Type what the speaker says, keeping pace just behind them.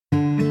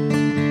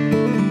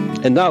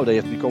And now they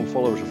have become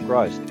followers of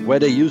Christ. Where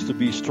they used to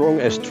be strong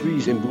as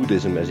trees in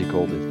Buddhism, as he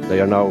called it, they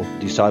are now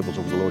disciples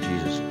of the Lord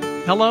Jesus.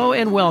 Hello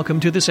and welcome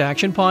to this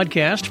Action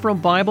Podcast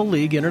from Bible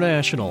League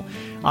International.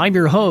 I'm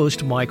your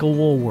host, Michael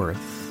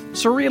Woolworth.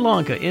 Sri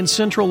Lanka in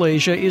Central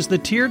Asia is the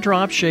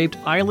teardrop-shaped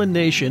island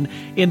nation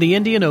in the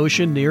Indian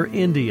Ocean near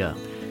India.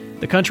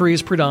 The country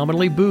is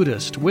predominantly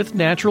Buddhist, with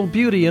natural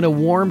beauty in a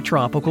warm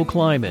tropical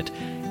climate.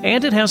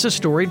 And it has a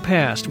storied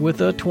past, with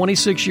a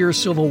 26-year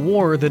civil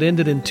war that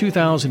ended in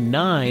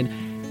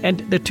 2009 and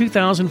the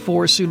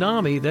 2004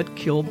 tsunami that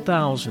killed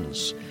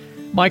thousands.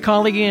 My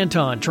colleague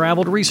Anton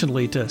traveled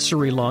recently to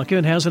Sri Lanka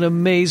and has an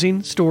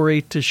amazing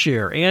story to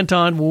share.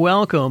 Anton,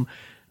 welcome.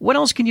 What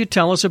else can you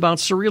tell us about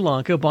Sri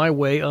Lanka by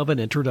way of an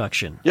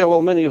introduction? Yeah,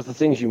 well, many of the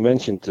things you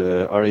mentioned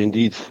are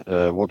indeed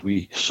what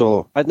we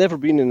saw. I'd never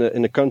been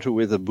in a country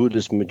with a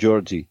Buddhist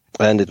majority,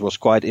 and it was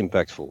quite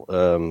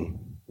impactful.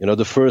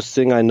 The first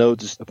thing I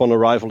noticed upon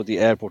arrival at the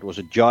airport was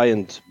a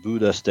giant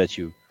Buddha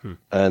statue.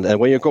 And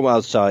when you come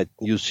outside,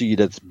 you see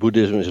that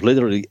Buddhism is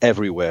literally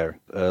everywhere.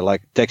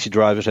 Like taxi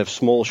drivers have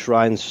small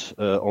shrines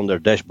on their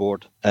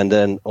dashboard. And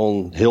then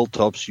on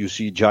hilltops, you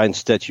see giant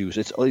statues.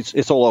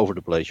 It's all over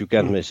the place. You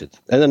can't miss it.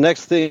 And the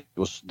next thing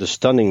was the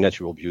stunning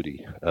natural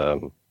beauty.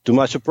 To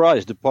my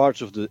surprise, the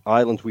parts of the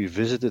island we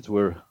visited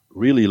were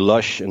really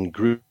lush and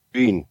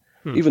green,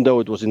 even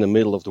though it was in the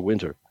middle of the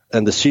winter.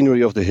 And the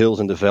scenery of the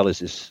hills and the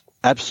valleys is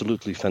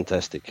absolutely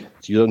fantastic.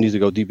 You don't need to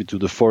go deep into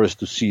the forest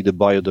to see the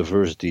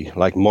biodiversity,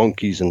 like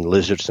monkeys and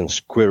lizards and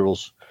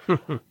squirrels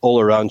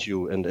all around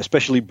you, and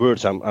especially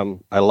birds.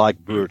 I like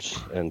birds,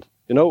 and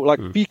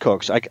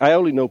peacocks. I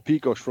only know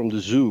peacocks from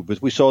the zoo,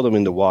 but we saw them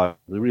in the wild.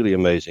 They're really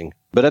amazing.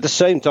 But at the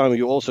same time,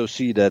 you also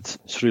see that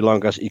Sri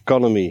Lanka's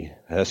economy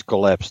has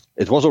collapsed.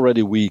 It was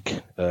already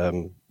weak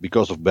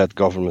because of bad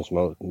governments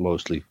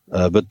mostly,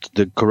 but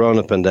the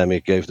corona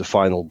pandemic gave the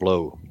final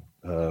blow.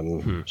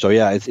 So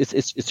yeah,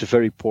 it's a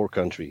very poor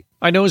country.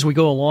 I know as we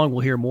go along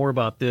we'll hear more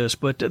about this,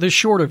 but the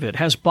short of it,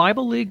 has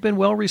Bible League been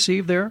well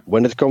received there?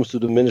 When it comes to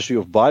the ministry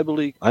of Bible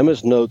League, I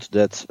must note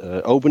that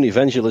open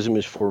evangelism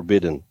is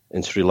forbidden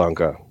in Sri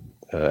Lanka,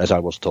 as I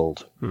was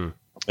told.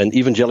 And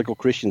evangelical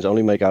Christians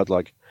only make out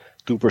like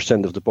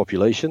 2% of the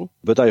population.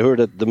 But I heard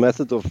that the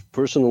method of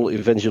personal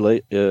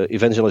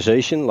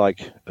evangelization,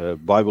 like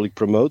Bible League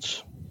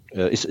promotes,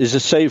 is a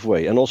safe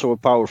way and also a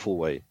powerful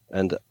way.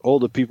 And all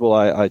the people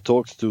I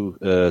talked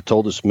to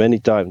told us many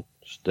times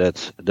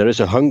that there is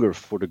a hunger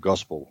for the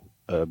gospel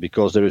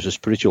because there is a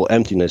spiritual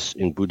emptiness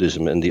in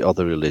Buddhism and the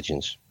other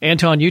religions.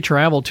 Anton, you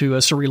traveled to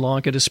Sri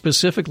Lanka to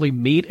specifically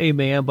meet a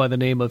man by the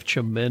name of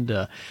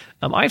Chaminda.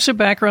 I have some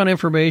background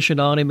information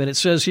on him, and it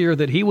says here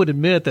that he would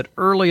admit that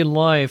early in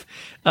life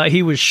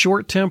he was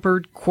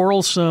short-tempered,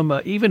 quarrelsome,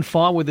 even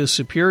fought with his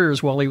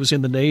superiors while he was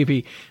in the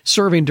Navy,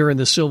 serving during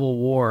the Civil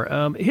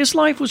War. His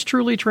life was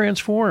truly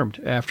transformed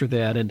after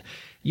that, and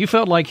you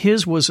felt like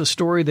his was a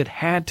story that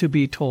had to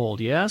be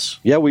told, yes?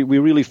 Yeah, we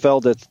really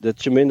felt that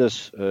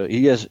Chaminda's,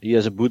 he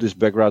has a Buddhist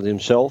background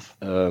himself,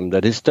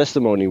 that his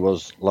testimony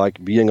was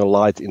like being a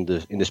light in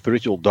the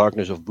spiritual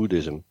darkness of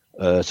Buddhism.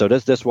 So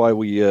that's why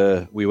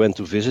we went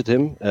to visit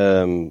him.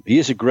 He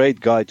is a great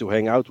guy to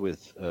hang out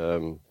with,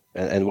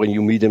 and when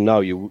you meet him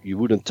now, you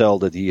wouldn't tell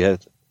that he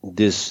had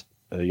this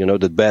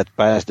the bad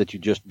past that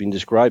you've just been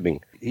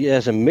describing. He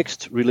has a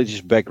mixed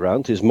religious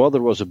background. His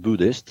mother was a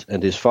Buddhist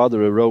and his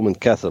father a Roman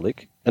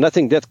Catholic. And I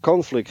think that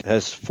conflict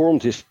has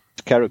formed his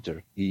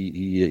character.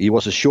 He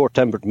was a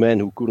short-tempered man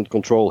who couldn't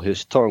control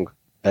his tongue.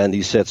 And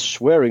he said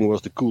swearing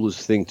was the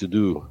coolest thing to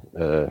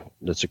do.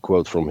 That's a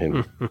quote from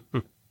him.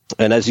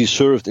 And as he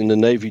served in the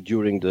Navy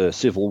during the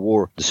Civil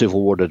War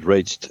that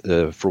raged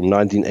from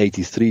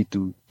 1983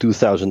 to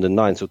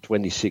 2009, so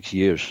 26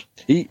 years,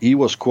 he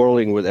was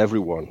quarreling with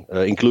everyone,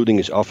 including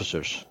his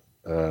officers.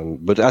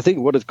 But I think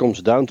what it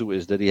comes down to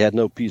is that he had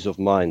no peace of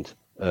mind.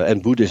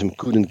 And Buddhism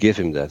couldn't give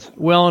him that.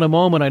 Well, in a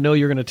moment, I know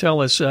you're going to tell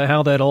us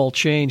how that all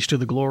changed to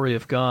the glory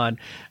of God.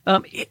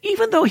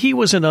 Even though he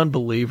was an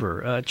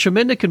unbeliever,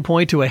 Chaminda can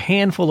point to a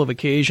handful of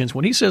occasions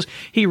when he says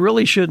he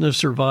really shouldn't have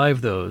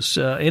survived those.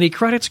 And he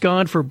credits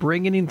God for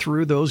bringing him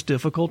through those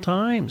difficult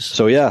times.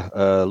 So yeah,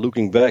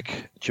 looking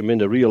back,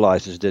 Chaminda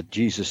realizes that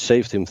Jesus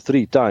saved him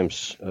 3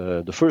 times.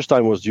 The first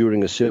time was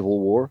during a civil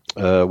war,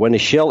 when a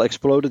shell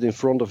exploded in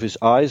front of his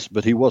eyes,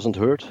 but he wasn't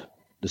hurt.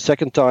 The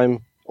second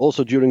time,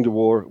 also during the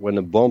war, when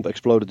a bomb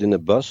exploded in a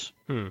bus,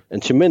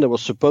 and Chaminda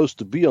was supposed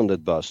to be on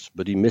that bus,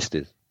 but he missed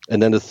it.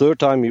 And then the third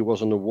time he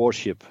was on a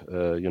warship,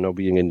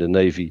 being in the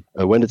Navy,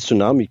 when the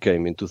tsunami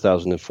came in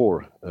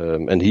 2004,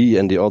 and he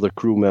and the other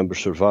crew members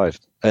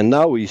survived. And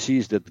now he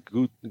sees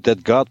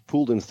that God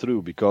pulled him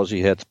through because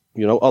he had,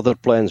 other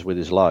plans with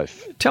his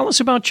life. Tell us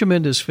about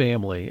Chaminda's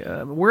family,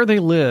 where they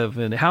live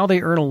and how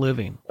they earn a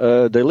living.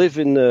 They live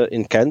in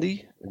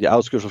Kandy, the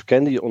outskirts of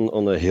Kandy,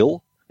 on a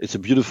hill. It's a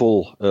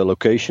beautiful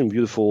location,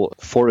 beautiful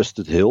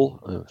forested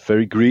hill,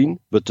 very green.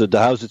 But the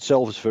house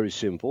itself is very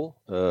simple.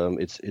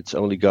 It's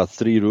only got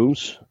 3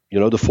 rooms.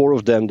 The 4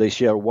 of them, they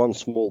share one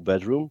small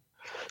bedroom.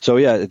 So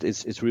yeah,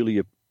 it's really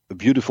a a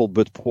beautiful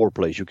but poor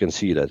place. You can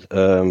see that.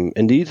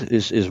 Indeed,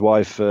 his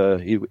wife,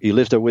 he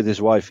lived there with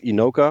his wife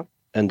Inoka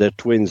and their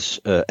twins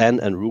Anne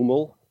and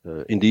Rumel.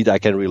 Indeed, I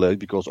can relate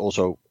because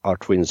also our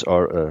twins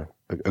are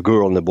a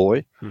girl and a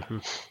boy.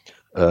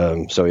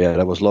 Mm-hmm. So yeah,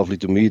 that was lovely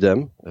to meet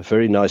them.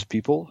 Very nice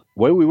people.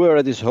 When we were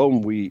at his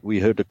home, we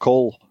heard a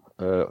call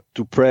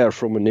to prayer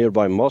from a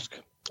nearby mosque.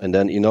 And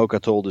then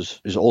Inoka told us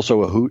there's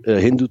also a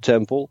Hindu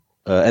temple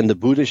and the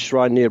Buddhist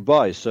shrine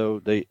nearby.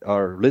 So they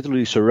are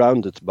literally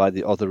surrounded by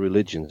the other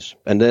religions.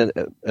 And then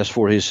as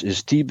for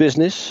his tea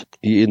business,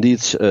 he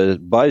indeed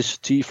buys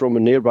tea from a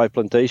nearby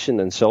plantation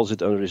and sells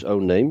it under his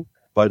own name.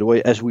 By the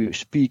way, as we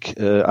speak,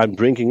 I'm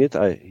drinking it.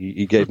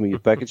 He gave me a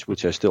package,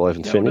 which I still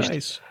haven't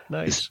finished.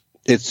 Nice.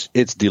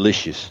 It's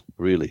delicious,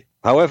 really.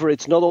 However,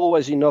 it's not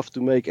always enough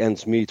to make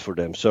ends meet for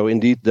them. So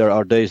indeed, there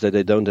are days that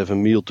they don't have a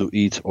meal to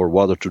eat or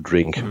water to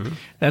drink. Mm-hmm.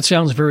 That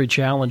sounds very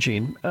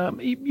challenging.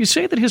 You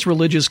say that his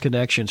religious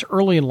connections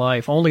early in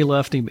life only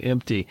left him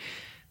empty.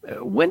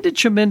 When did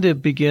Chaminda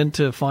begin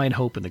to find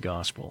hope in the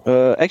gospel?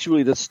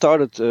 Actually, that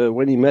started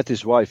when he met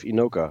his wife,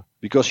 Inoka,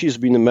 because she's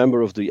been a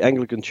member of the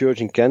Anglican Church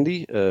in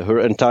Kandy her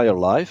entire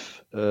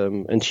life,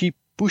 and she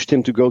pushed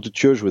him to go to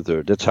church with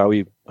her. That's how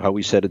he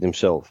said it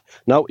himself.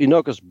 Now,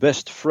 Inoka's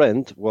best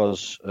friend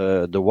was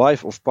the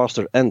wife of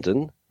Pastor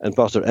Anton, and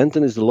Pastor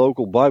Anton is the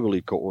local Bible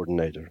League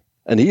coordinator.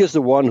 And he is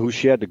the one who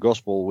shared the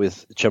gospel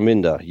with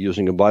Chaminda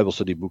using a Bible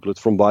study booklet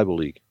from Bible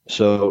League.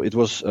 So it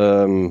was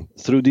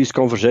through these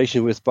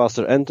conversations with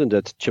Pastor Anton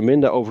that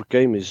Chaminda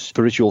overcame his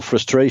spiritual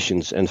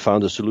frustrations and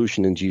found a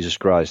solution in Jesus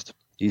Christ.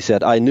 He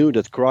said, I knew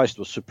that Christ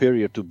was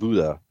superior to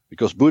Buddha,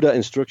 because Buddha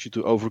instructs you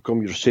to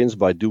overcome your sins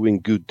by doing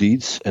good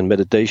deeds and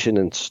meditation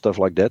and stuff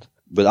like that.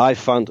 But I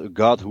found a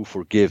God who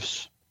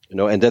forgives.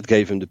 And that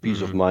gave him the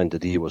peace of mind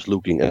that he was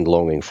looking and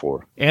longing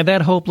for. And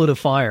that hope lit a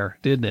fire,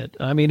 didn't it?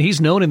 I mean,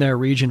 he's known in that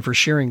region for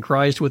sharing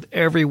Christ with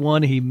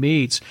everyone he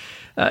meets.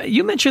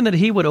 You mentioned that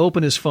he would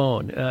open his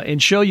phone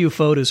and show you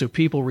photos of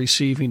people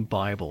receiving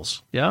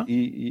Bibles. Yeah?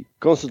 He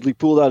constantly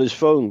pulled out his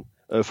phone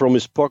from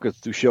his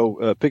pocket to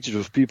show pictures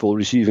of people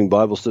receiving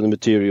Bible study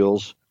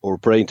materials or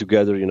praying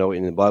together,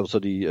 in a Bible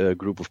study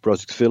group of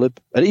Project Philip.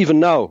 And even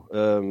now,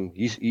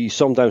 he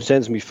sometimes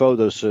sends me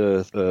photos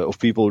of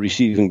people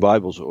receiving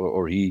Bibles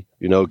or he,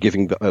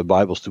 giving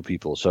Bibles to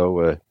people.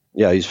 So,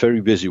 he's very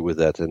busy with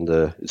that, and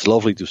it's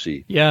lovely to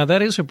see. Yeah,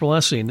 that is a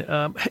blessing.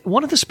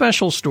 One of the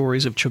special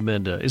stories of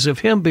Chaminda is of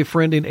him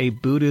befriending a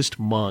Buddhist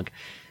monk.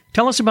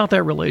 Tell us about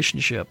that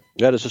relationship.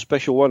 Yeah, that's a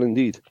special one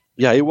indeed.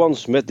 Yeah, he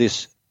once met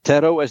this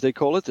Taro, as they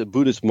call it, a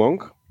Buddhist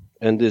monk.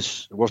 And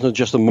this was not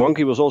just a monk,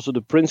 he was also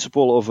the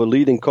principal of a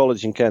leading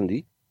college in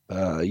Kandy.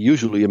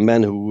 Usually a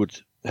man who would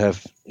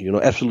have,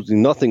 absolutely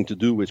nothing to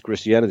do with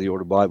Christianity or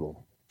the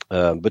Bible.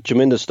 But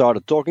Chaminda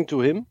started talking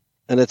to him.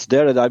 And it's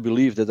there that I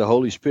believe that the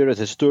Holy Spirit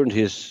has turned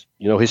his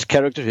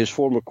character, his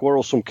former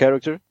quarrelsome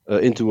character,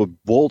 into a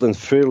bold and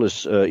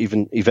fearless,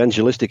 even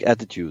evangelistic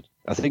attitude.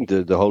 I think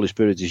the Holy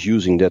Spirit is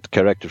using that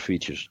character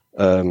features.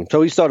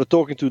 So he started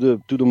talking to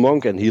the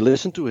monk, and he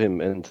listened to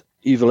him and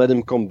even let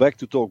him come back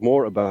to talk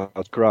more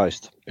about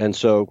Christ. And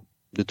so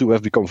the two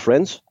have become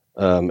friends.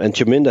 And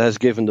Chaminda has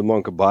given the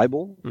monk a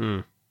Bible.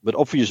 Mm. But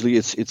obviously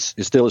it's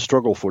still a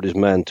struggle for this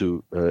man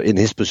to, in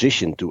his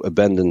position, to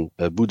abandon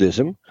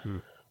Buddhism.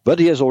 Mm. But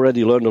he has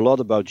already learned a lot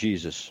about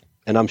Jesus.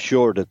 And I'm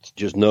sure that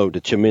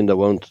Chaminda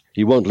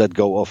won't let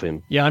go of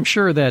him. Yeah, I'm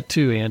sure of that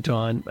too,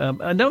 Anton.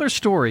 Another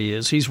story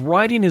is he's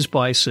riding his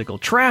bicycle,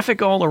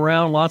 traffic all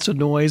around, lots of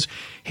noise.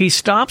 He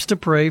stops to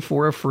pray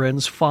for a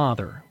friend's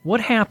father. What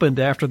happened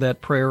after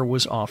that prayer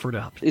was offered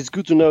up? It's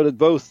good to know that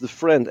both the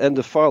friend and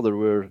the father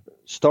were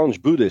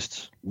staunch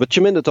Buddhists. But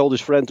Chaminda told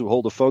his friend to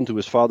hold the phone to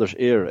his father's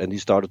ear, and he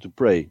started to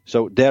pray.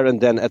 So there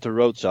and then at the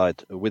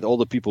roadside, with all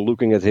the people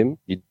looking at him,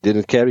 he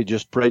didn't care, he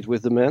just prayed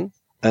with the man.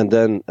 And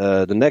then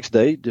the next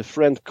day, the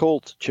friend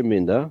called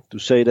Chaminda to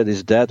say that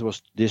his dad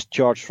was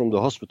discharged from the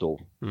hospital.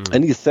 Mm.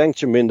 And he thanked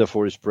Chaminda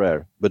for his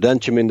prayer. But then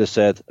Chaminda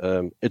said,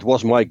 it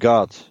was my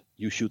God,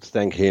 you should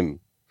thank him.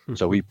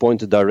 So he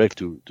pointed direct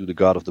to the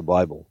God of the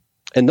Bible.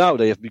 And now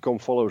they have become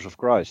followers of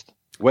Christ,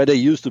 where they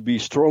used to be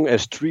strong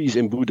as trees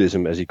in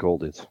Buddhism, as he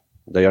called it.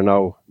 They are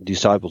now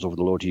disciples of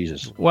the Lord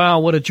Jesus. Wow,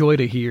 what a joy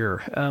to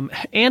hear.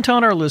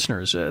 Anton, our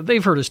listeners,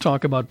 they've heard us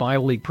talk about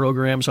Bible League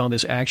programs on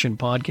this Action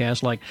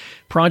podcast like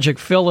Project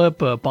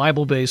Philip,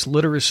 Bible-based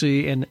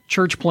literacy, and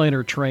church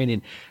planner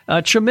training.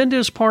 Chaminda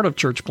is part of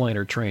church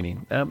planner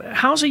training.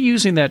 How's he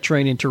using that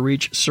training to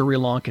reach Sri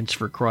Lankans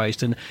for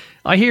Christ? And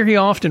I hear he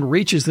often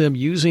reaches them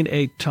using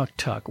a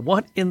tuk-tuk.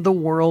 What in the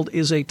world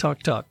is a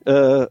tuk-tuk?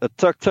 A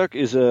tuk-tuk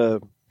is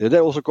they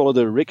also call it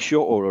a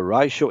rickshaw or a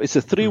rickshaw. It's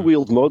a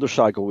three-wheeled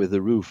motorcycle with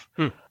a roof.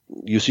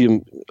 You see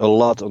them a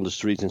lot on the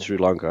streets in Sri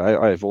Lanka.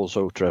 I've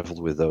also traveled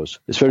with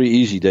those. It's very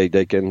easy.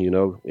 They can,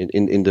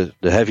 in the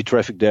heavy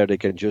traffic there, they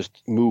can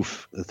just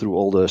move through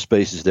all the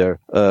spaces there.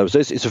 So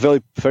it's a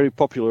very, very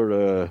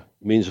popular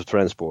means of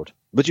transport.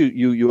 But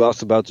you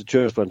asked about the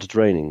church planter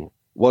training.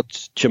 What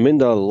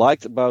Chaminda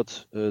liked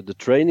about the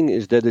training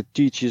is that it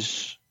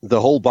teaches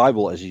the whole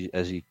Bible, as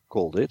he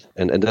called it.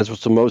 And that was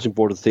the most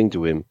important thing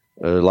to him.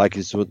 Like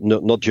it's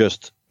not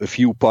just a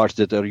few parts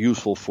that are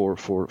useful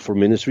for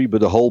ministry,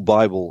 but the whole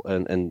Bible,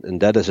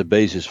 and that as a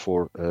basis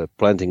for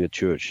planting a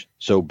church.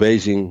 So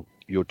basing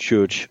your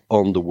church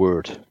on the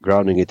Word,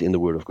 grounding it in the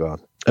Word of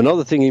God.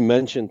 Another thing he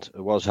mentioned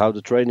was how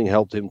the training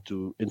helped him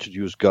to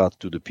introduce God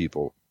to the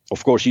people.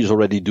 Of course, he's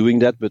already doing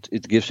that, but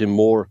it gives him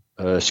more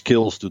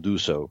skills to do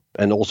so.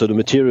 And also the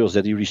materials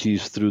that he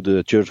receives through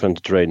the church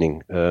planter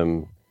training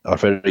are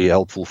very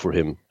helpful for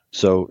him.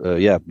 So,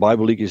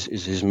 Bible League is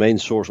his main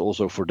source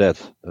also for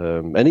that.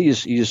 And he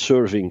is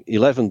serving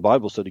 11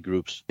 Bible study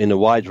groups in a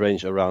wide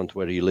range around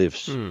where he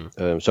lives.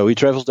 So he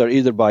travels there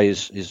either by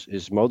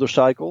his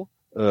motorcycle,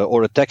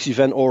 or a taxi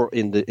van, or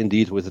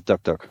indeed with a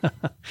tuk-tuk.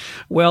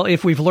 Well,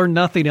 if we've learned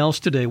nothing else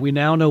today, we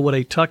now know what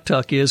a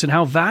tuk-tuk is and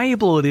how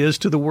valuable it is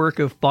to the work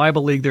of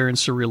Bible League there in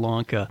Sri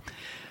Lanka.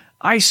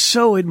 I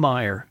so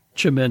admire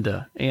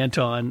Chaminda,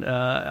 Anton.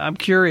 I'm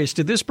curious,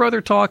 did this brother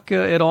talk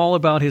at all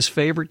about his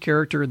favorite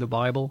character in the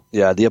Bible?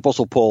 Yeah, the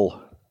Apostle Paul,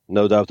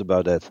 no doubt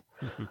about that.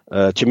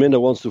 Chaminda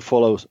wants to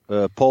follow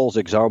Paul's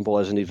example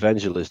as an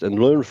evangelist and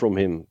learn from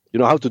him,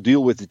 how to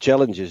deal with the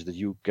challenges that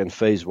you can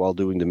face while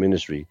doing the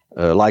ministry.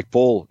 Like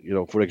Paul,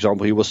 for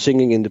example, he was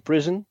singing in the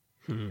prison.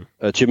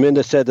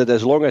 Chaminda said that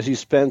as long as he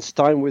spends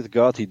time with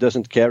God, he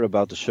doesn't care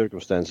about the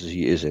circumstances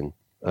he is in.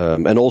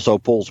 And also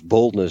Paul's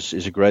boldness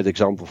is a great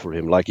example for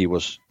him, like he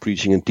was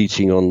preaching and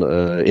teaching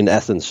in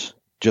Athens.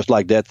 Just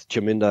like that,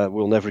 Chaminda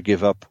will never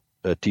give up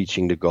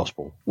teaching the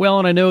gospel. Well,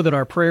 and I know that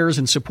our prayers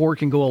and support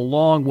can go a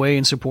long way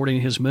in supporting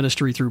his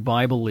ministry through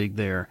Bible League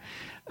there.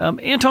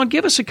 Anton,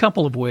 give us a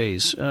couple of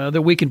ways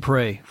that we can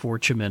pray for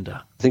Chaminda.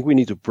 I think we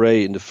need to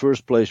pray in the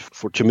first place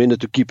for Chaminda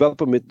to keep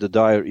up amid the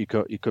dire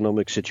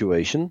economic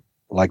situation.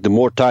 Like the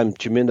more time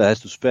Chaminda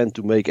has to spend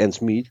to make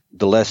ends meet,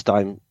 the less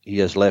time he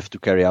has left to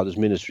carry out his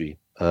ministry.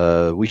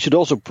 We should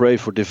also pray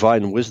for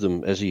divine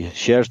wisdom as he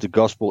shares the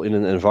gospel in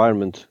an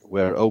environment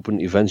where open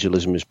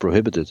evangelism is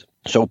prohibited.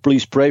 So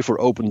please pray for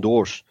open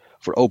doors,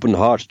 for open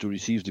hearts to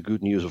receive the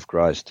good news of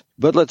Christ.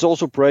 But let's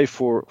also pray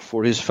for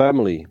his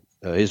family,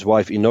 his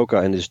wife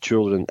Inoka and his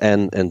children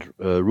Anne and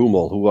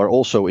Rumal, who are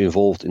also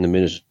involved in the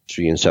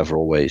ministry in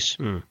several ways.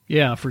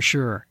 Yeah, for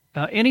sure.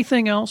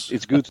 Anything else?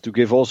 It's good to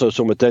give also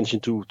some attention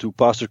to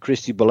Pastor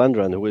Christy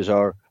Balandran, who is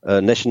our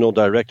national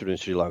director in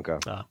Sri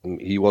Lanka.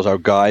 He was our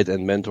guide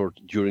and mentor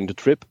during the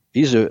trip.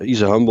 He's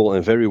a humble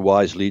and very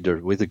wise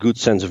leader with a good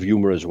sense of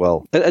humor as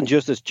well. And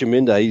just as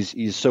Chaminda,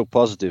 he's so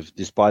positive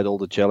despite all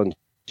the challenges.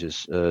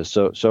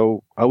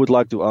 So I would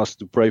like to ask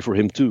to pray for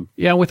him too.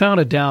 Yeah, without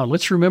a doubt.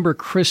 Let's remember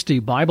Christy,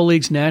 Bible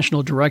League's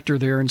national director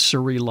there in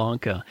Sri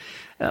Lanka.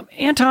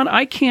 Anton,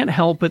 I can't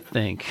help but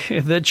think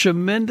that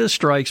Chaminda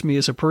strikes me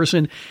as a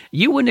person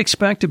you wouldn't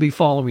expect to be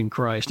following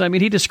Christ. I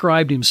mean, he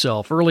described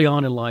himself early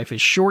on in life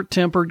as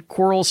short-tempered,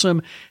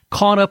 quarrelsome,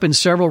 caught up in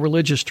several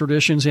religious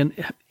traditions, and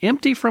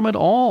empty from it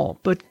all.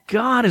 But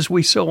God, as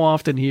we so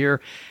often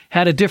hear,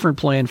 had a different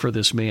plan for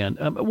this man.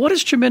 What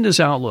is Chaminda's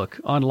outlook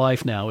on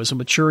life now as a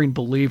maturing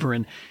believer,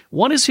 and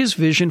what is his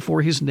vision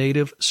for his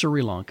native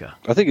Sri Lanka?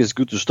 I think it's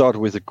good to start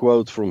with a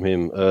quote from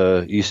him.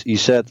 He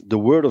said, "The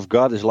word of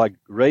God is like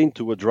rain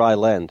to a dry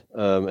land."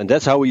 And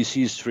that's how he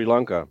sees Sri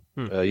Lanka.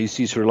 He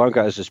sees Sri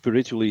Lanka as a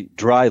spiritually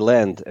dry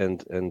land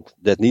and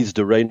that needs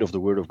the rain of the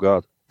word of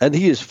God. And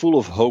he is full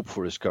of hope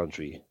for his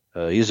country.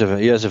 He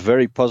has a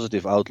very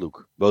positive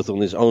outlook, both on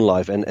his own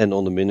life and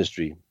on the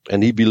ministry.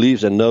 And he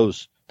believes and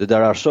knows that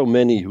there are so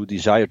many who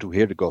desire to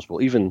hear the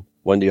gospel, even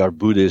when they are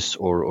Buddhists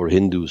or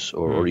Hindus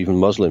or even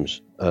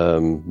Muslims.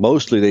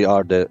 Mostly they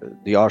are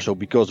so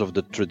because of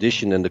the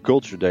tradition and the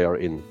culture they are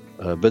in.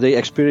 But they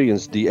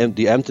experience the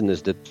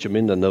emptiness that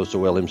Chaminda knows so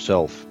well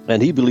himself.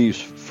 And he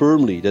believes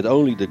firmly that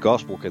only the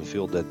gospel can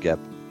fill that gap.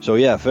 So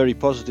yeah, very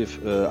positive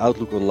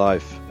outlook on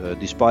life,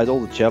 despite all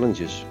the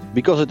challenges,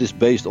 because it is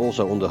based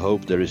also on the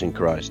hope there is in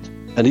Christ.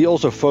 And he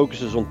also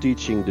focuses on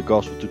teaching the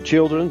gospel to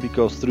children,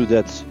 because through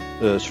that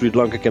Sri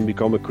Lanka can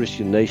become a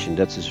Christian nation.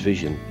 That's his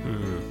vision.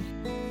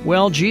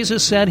 Well,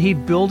 Jesus said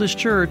he'd build his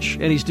church,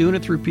 and he's doing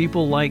it through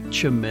people like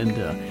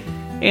Chaminda.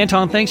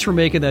 Anton, thanks for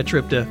making that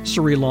trip to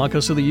Sri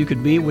Lanka so that you could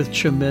meet with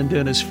Chaminda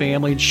and his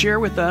family and share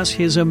with us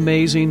his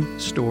amazing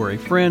story.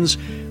 Friends,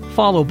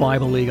 follow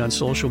Bible League on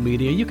social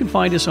media. You can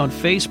find us on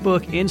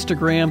Facebook,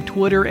 Instagram,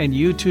 Twitter, and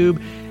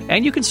YouTube.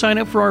 And you can sign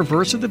up for our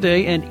Verse of the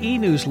Day and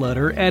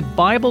e-newsletter at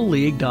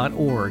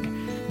BibleLeague.org.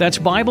 That's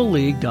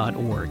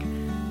BibleLeague.org.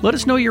 Let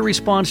us know your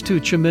response to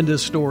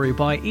Chaminda's story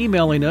by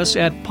emailing us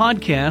at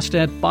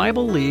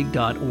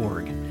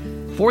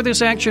podcast@BibleLeague.org. For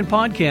this Action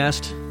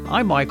Podcast,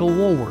 I'm Michael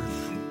Woolworth.